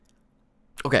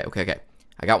Okay.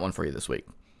 I got one for you this week.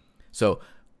 So,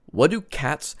 what do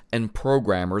cats and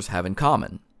programmers have in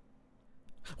common?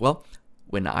 Well,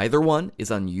 when either one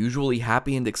is unusually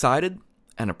happy and excited,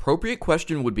 an appropriate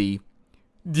question would be,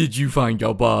 did you find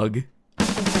a bug?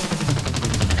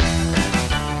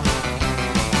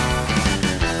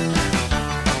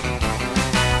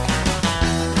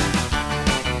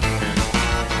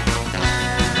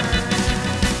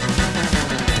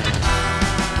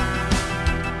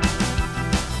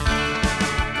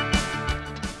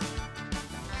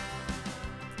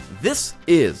 This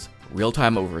is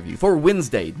Real-Time Overview for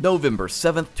Wednesday, November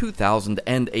 7th,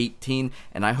 2018,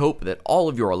 and I hope that all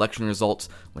of your election results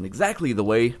went exactly the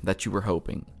way that you were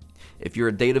hoping. If you're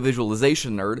a data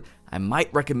visualization nerd, I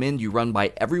might recommend you run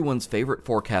by everyone's favorite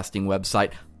forecasting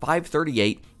website,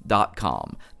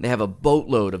 538.com. They have a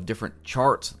boatload of different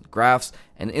charts, graphs,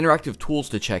 and interactive tools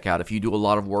to check out if you do a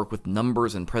lot of work with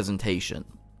numbers and presentation.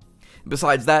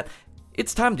 Besides that,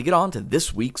 it's time to get on to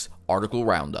this week's article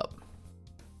roundup.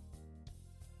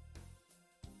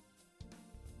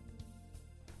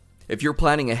 If you're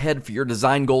planning ahead for your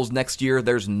design goals next year,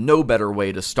 there's no better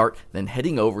way to start than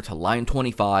heading over to Line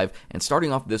 25 and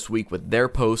starting off this week with their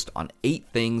post on 8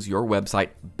 things your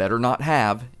website better not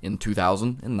have in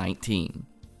 2019.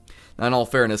 Now, in all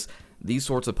fairness, these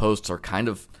sorts of posts are kind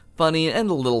of funny and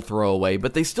a little throwaway,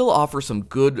 but they still offer some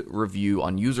good review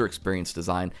on user experience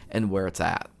design and where it's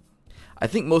at. I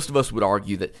think most of us would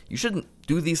argue that you shouldn't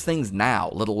do these things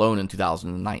now, let alone in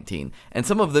 2019, and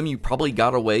some of them you probably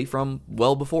got away from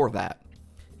well before that.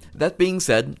 That being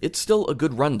said, it's still a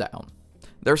good rundown.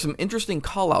 There are some interesting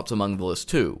callouts among the list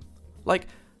too, like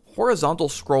horizontal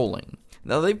scrolling.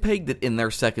 Now they've pegged it in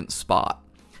their second spot.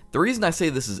 The reason I say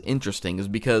this is interesting is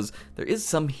because there is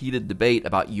some heated debate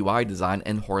about UI design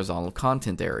and horizontal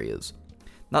content areas.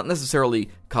 Not necessarily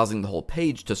causing the whole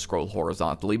page to scroll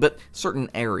horizontally, but certain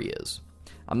areas.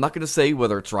 I'm not going to say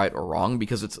whether it's right or wrong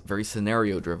because it's very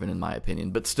scenario driven in my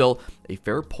opinion, but still a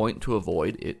fair point to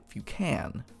avoid if you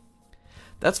can.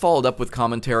 That's followed up with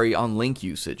commentary on link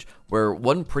usage, where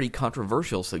one pretty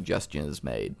controversial suggestion is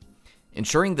made: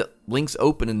 ensuring that links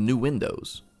open in new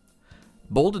windows.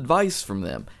 Bold advice from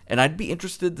them, and I'd be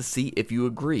interested to see if you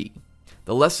agree.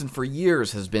 The lesson for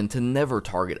years has been to never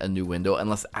target a new window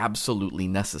unless absolutely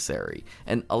necessary,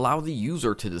 and allow the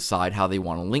user to decide how they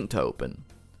want a link to open.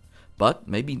 But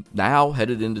maybe now,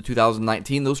 headed into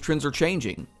 2019, those trends are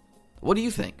changing. What do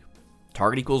you think?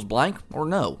 Target equals blank or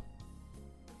no?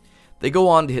 They go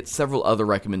on to hit several other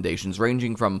recommendations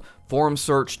ranging from forum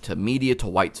search to media to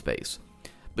whitespace.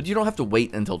 But you don't have to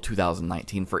wait until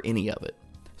 2019 for any of it.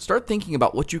 Start thinking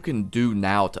about what you can do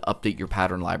now to update your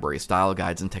pattern library, style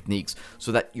guides, and techniques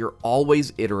so that you're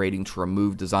always iterating to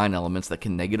remove design elements that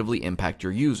can negatively impact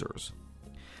your users.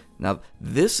 Now,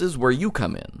 this is where you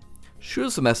come in. Shoot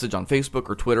us a message on Facebook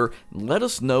or Twitter and let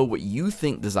us know what you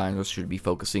think designers should be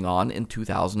focusing on in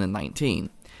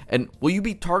 2019. And will you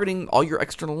be targeting all your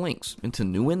external links into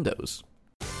new windows?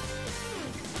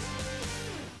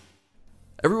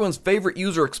 Everyone's favorite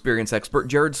user experience expert,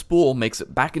 Jared Spool, makes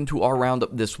it back into our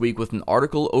roundup this week with an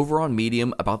article over on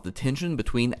Medium about the tension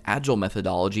between Agile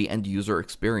methodology and user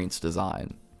experience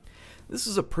design. This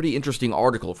is a pretty interesting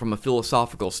article from a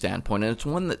philosophical standpoint, and it's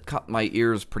one that caught my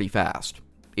ears pretty fast.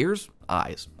 Ears?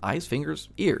 Eyes. Eyes, fingers,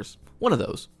 ears. One of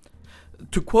those.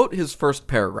 To quote his first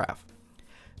paragraph,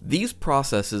 "These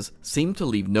processes seem to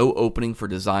leave no opening for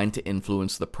design to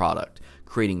influence the product,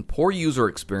 creating poor user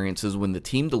experiences when the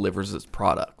team delivers its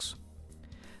products."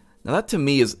 Now that to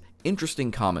me is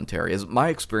interesting commentary, as my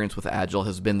experience with Agile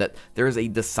has been that there is a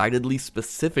decidedly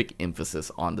specific emphasis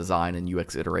on design and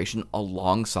UX iteration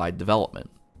alongside development.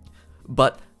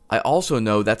 But I also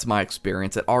know that's my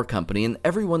experience at our company, and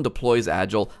everyone deploys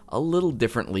Agile a little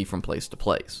differently from place to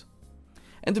place.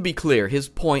 And to be clear, his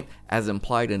point, as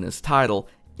implied in his title,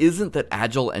 isn't that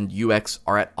Agile and UX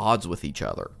are at odds with each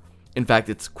other. In fact,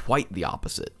 it's quite the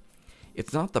opposite.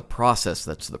 It's not the process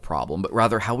that's the problem, but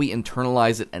rather how we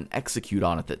internalize it and execute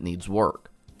on it that needs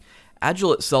work.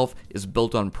 Agile itself is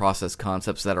built on process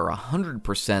concepts that are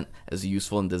 100% as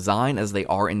useful in design as they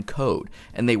are in code,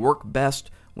 and they work best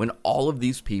when all of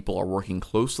these people are working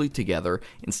closely together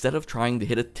instead of trying to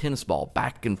hit a tennis ball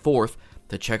back and forth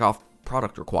to check off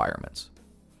product requirements.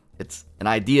 It's an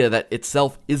idea that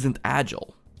itself isn't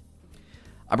Agile.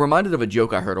 I'm reminded of a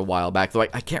joke I heard a while back, though I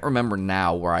can't remember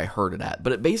now where I heard it at,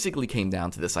 but it basically came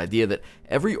down to this idea that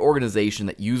every organization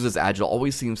that uses Agile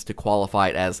always seems to qualify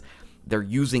it as they're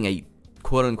using a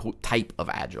quote-unquote type of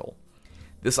Agile.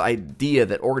 This idea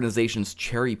that organizations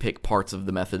cherry-pick parts of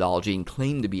the methodology and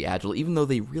claim to be Agile even though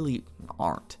they really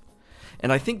aren't.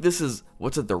 And I think this is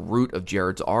what's at the root of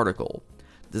Jared's article.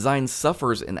 design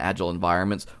suffers in Agile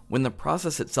environments when the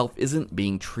process itself isn't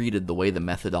being treated the way the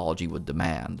methodology would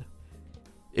demand.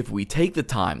 If we take the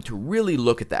time to really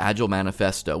look at the Agile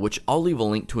Manifesto, which I'll leave a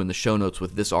link to in the show notes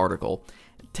with this article,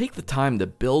 and take the time to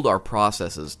build our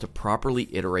processes to properly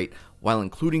iterate while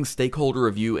including stakeholder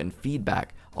review and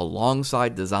feedback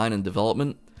alongside design and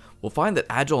development, we'll find that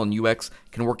Agile and UX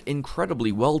can work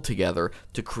incredibly well together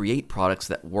to create products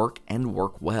that work and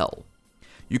work well.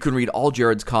 You can read all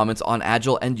Jared's comments on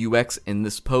Agile and UX in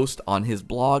this post on his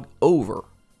blog over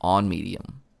on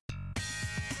Medium.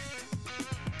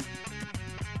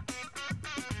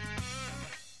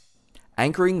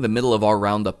 Anchoring the middle of our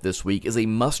roundup this week is a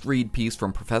must-read piece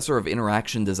from Professor of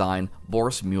Interaction Design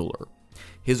Boris Mueller.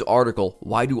 His article,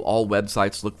 Why Do All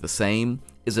Websites Look the Same?,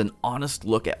 is an honest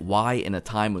look at why, in a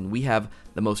time when we have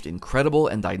the most incredible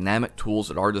and dynamic tools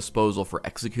at our disposal for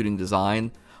executing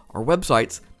design, our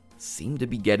websites seem to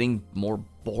be getting more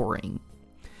boring.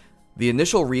 The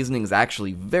initial reasoning is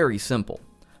actually very simple.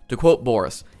 To quote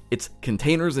Boris, it's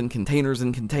containers and containers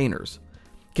and containers.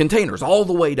 Containers all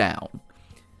the way down.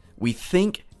 We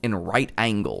think in right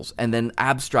angles and then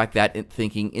abstract that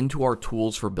thinking into our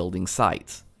tools for building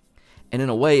sites. And in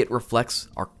a way, it reflects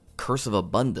our curse of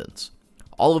abundance.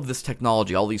 All of this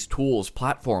technology, all these tools,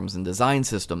 platforms, and design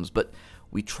systems, but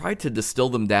we try to distill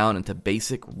them down into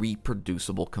basic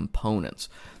reproducible components,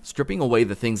 stripping away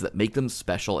the things that make them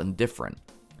special and different.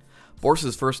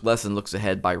 Boris's first lesson looks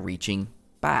ahead by reaching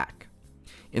back.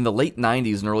 In the late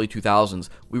 90s and early 2000s,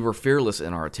 we were fearless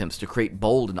in our attempts to create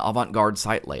bold and avant-garde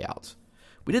site layouts.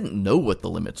 We didn't know what the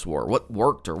limits were, what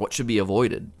worked, or what should be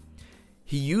avoided.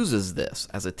 He uses this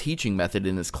as a teaching method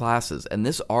in his classes, and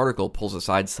this article pulls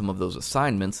aside some of those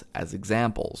assignments as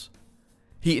examples.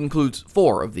 He includes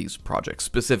 4 of these projects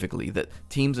specifically that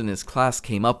teams in his class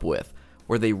came up with,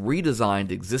 where they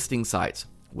redesigned existing sites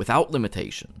without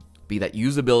limitation, be that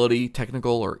usability,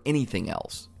 technical, or anything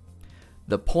else.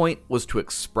 The point was to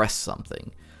express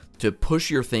something, to push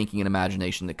your thinking and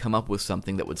imagination to come up with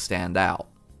something that would stand out.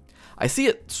 I see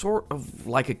it sort of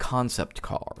like a concept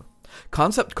car.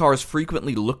 Concept cars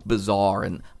frequently look bizarre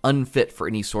and unfit for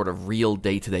any sort of real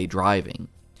day-to-day driving.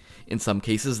 In some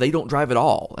cases, they don't drive at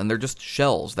all, and they're just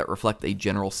shells that reflect a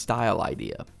general style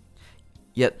idea.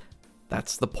 Yet,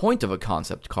 that's the point of a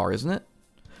concept car, isn't it?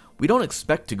 We don't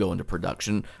expect to go into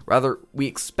production, rather, we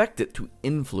expect it to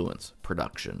influence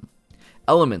production.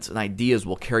 Elements and ideas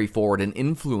will carry forward and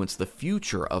influence the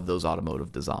future of those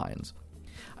automotive designs.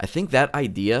 I think that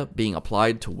idea being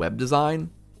applied to web design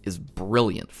is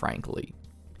brilliant, frankly.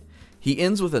 He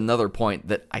ends with another point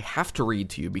that I have to read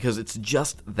to you because it's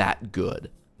just that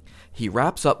good. He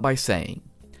wraps up by saying,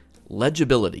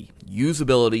 legibility,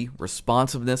 usability,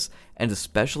 responsiveness, and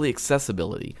especially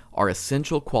accessibility are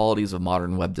essential qualities of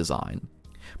modern web design,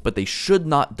 but they should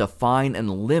not define and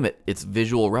limit its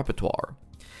visual repertoire.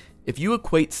 If you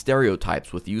equate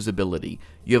stereotypes with usability,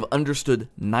 you have understood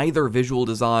neither visual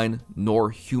design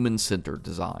nor human-centered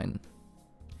design.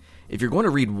 If you're going to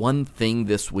read one thing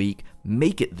this week,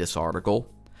 make it this article.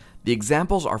 The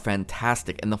examples are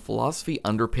fantastic, and the philosophy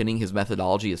underpinning his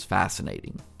methodology is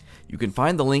fascinating. You can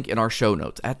find the link in our show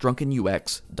notes at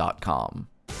drunkenux.com.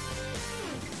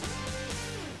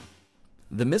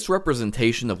 The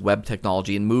misrepresentation of web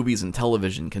technology in movies and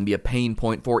television can be a pain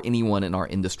point for anyone in our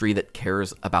industry that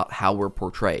cares about how we're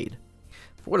portrayed.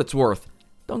 For what it's worth,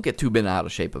 don't get too bent out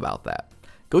of shape about that.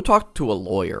 Go talk to a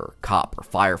lawyer, cop, or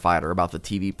firefighter about the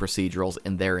TV procedurals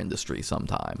in their industry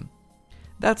sometime.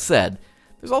 That said,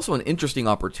 there's also an interesting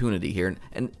opportunity here,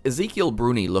 and Ezekiel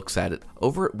Bruni looks at it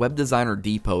over at Web Designer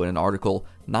Depot in an article,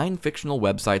 9 Fictional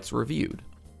Websites Reviewed.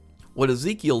 What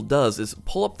Ezekiel does is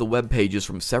pull up the web pages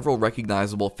from several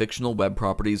recognizable fictional web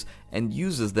properties and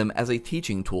uses them as a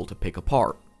teaching tool to pick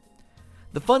apart.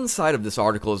 The fun side of this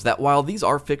article is that while these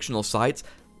are fictional sites,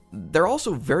 they're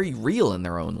also very real in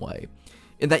their own way,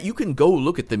 in that you can go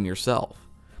look at them yourself.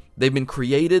 They've been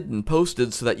created and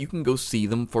posted so that you can go see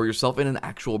them for yourself in an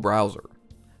actual browser.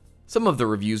 Some of the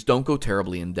reviews don't go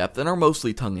terribly in depth and are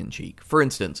mostly tongue-in-cheek. For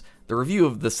instance, the review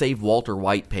of the Save Walter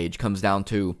White page comes down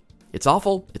to, it's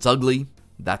awful, it's ugly,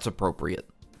 that's appropriate.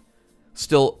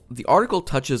 Still, the article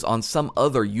touches on some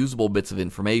other usable bits of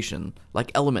information,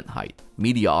 like element height,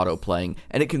 media autoplaying,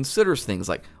 and it considers things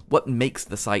like what makes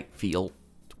the site feel,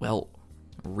 well,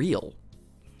 real.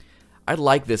 I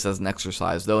like this as an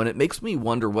exercise, though, and it makes me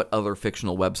wonder what other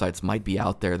fictional websites might be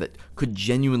out there that could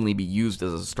genuinely be used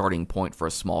as a starting point for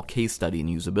a small case study in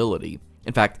usability.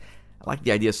 In fact, I like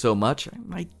the idea so much, I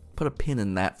might put a pin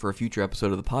in that for a future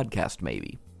episode of the podcast,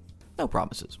 maybe. No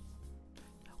promises.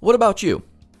 What about you?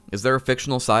 Is there a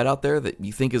fictional site out there that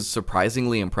you think is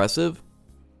surprisingly impressive?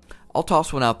 I'll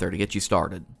toss one out there to get you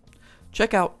started.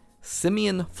 Check out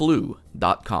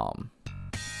simianflu.com.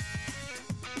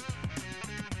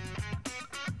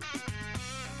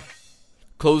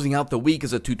 Closing out the week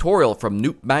is a tutorial from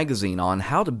Noop Magazine on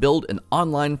how to build an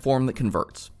online form that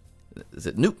converts. Is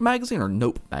it Noop Magazine or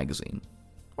Nope Magazine?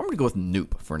 I'm going to go with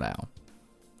Noop for now.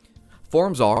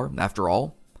 Forms are, after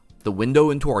all, the window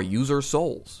into our users'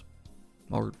 souls.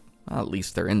 Or at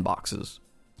least their inboxes.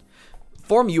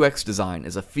 Form UX design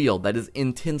is a field that is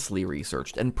intensely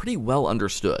researched and pretty well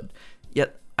understood,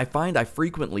 yet I find I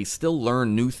frequently still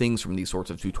learn new things from these sorts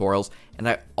of tutorials, and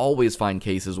I always find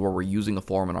cases where we're using a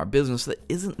form in our business that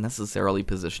isn't necessarily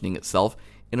positioning itself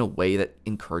in a way that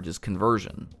encourages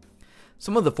conversion.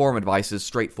 Some of the form advice is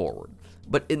straightforward,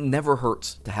 but it never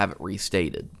hurts to have it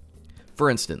restated. For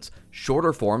instance,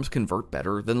 shorter forms convert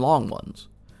better than long ones.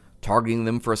 Targeting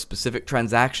them for a specific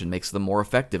transaction makes them more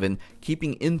effective, and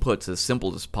keeping inputs as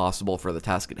simple as possible for the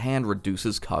task at hand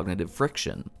reduces cognitive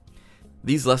friction.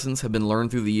 These lessons have been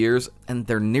learned through the years, and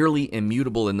they're nearly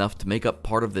immutable enough to make up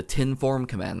part of the 10 form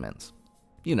commandments.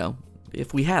 You know,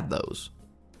 if we had those.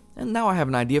 And now I have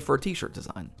an idea for a t-shirt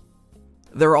design.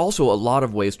 There are also a lot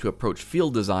of ways to approach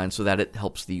field design so that it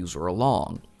helps the user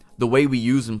along. The way we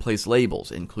use and place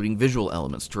labels, including visual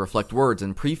elements to reflect words,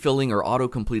 and pre-filling or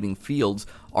auto-completing fields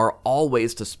are all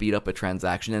ways to speed up a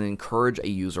transaction and encourage a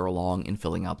user along in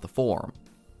filling out the form.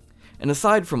 And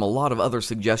aside from a lot of other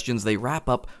suggestions, they wrap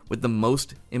up with the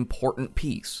most important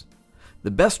piece. The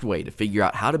best way to figure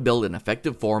out how to build an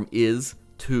effective form is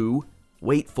to,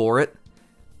 wait for it,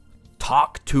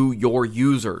 talk to your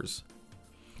users.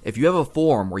 If you have a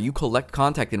form where you collect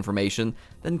contact information,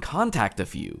 then contact a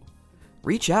few.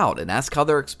 Reach out and ask how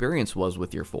their experience was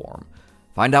with your form.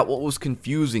 Find out what was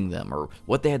confusing them or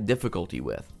what they had difficulty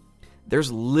with.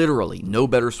 There's literally no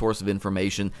better source of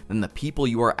information than the people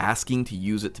you are asking to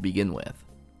use it to begin with.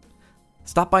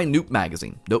 Stop by Noop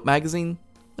Magazine, Nope Magazine,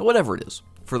 whatever it is,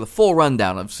 for the full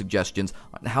rundown of suggestions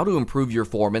on how to improve your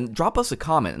form, and drop us a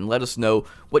comment and let us know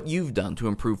what you've done to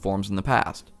improve forms in the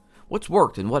past. What's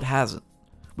worked and what hasn't.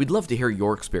 We'd love to hear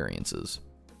your experiences.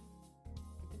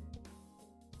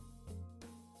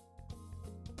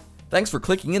 Thanks for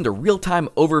clicking into Real-Time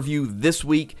Overview this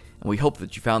week, and we hope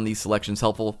that you found these selections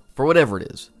helpful for whatever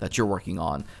it is that you're working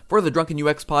on. For the Drunken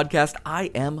UX Podcast,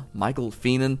 I am Michael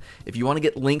Feenan. If you want to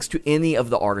get links to any of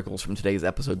the articles from today's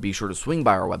episode, be sure to swing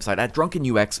by our website at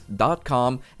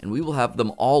drunkenux.com, and we will have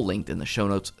them all linked in the show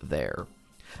notes there.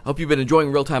 I hope you've been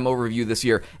enjoying Real-Time Overview this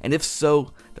year, and if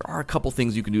so, there are a couple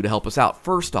things you can do to help us out.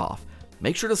 First off,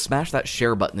 make sure to smash that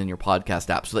share button in your podcast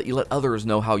app so that you let others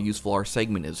know how useful our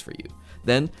segment is for you.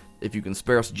 Then, if you can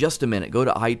spare us just a minute, go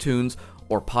to iTunes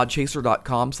or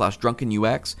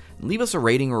podchaser.com/drunkenux and leave us a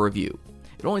rating or review.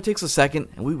 It only takes a second,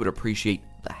 and we would appreciate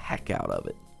the heck out of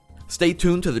it. Stay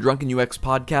tuned to the Drunken UX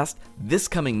Podcast this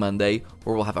coming Monday,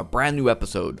 where we'll have a brand new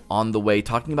episode on the way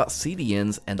talking about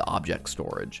CDNs and object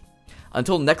storage.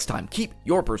 Until next time, keep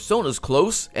your personas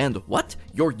close and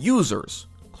your users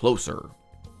closer.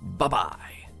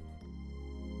 Bye-bye.